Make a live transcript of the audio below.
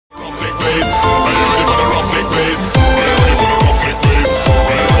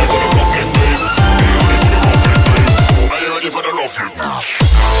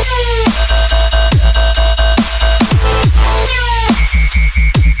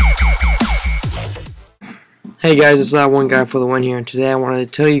Hey guys, it's that one guy for the win here, and today I wanted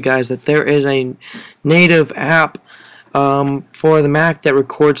to tell you guys that there is a native app for the Mac that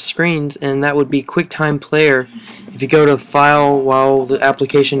records screens, and that would be QuickTime Player. If you go to File while the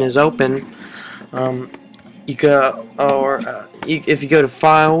application is open, if you go to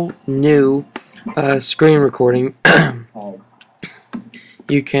File, New, Screen Recording,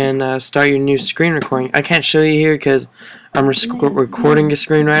 you can start your new screen recording. I can't show you here because I'm recording a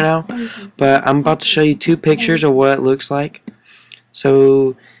screen right now, but I'm about to show you two pictures of what it looks like.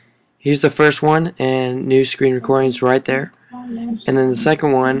 So here's the first one, and new screen recording is right there. And then the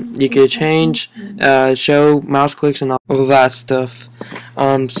second one, you could change, show mouse clicks and all that stuff.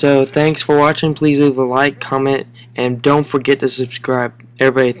 So thanks for watching. Please leave a like, comment, and don't forget to subscribe.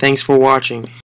 Everybody, thanks for watching.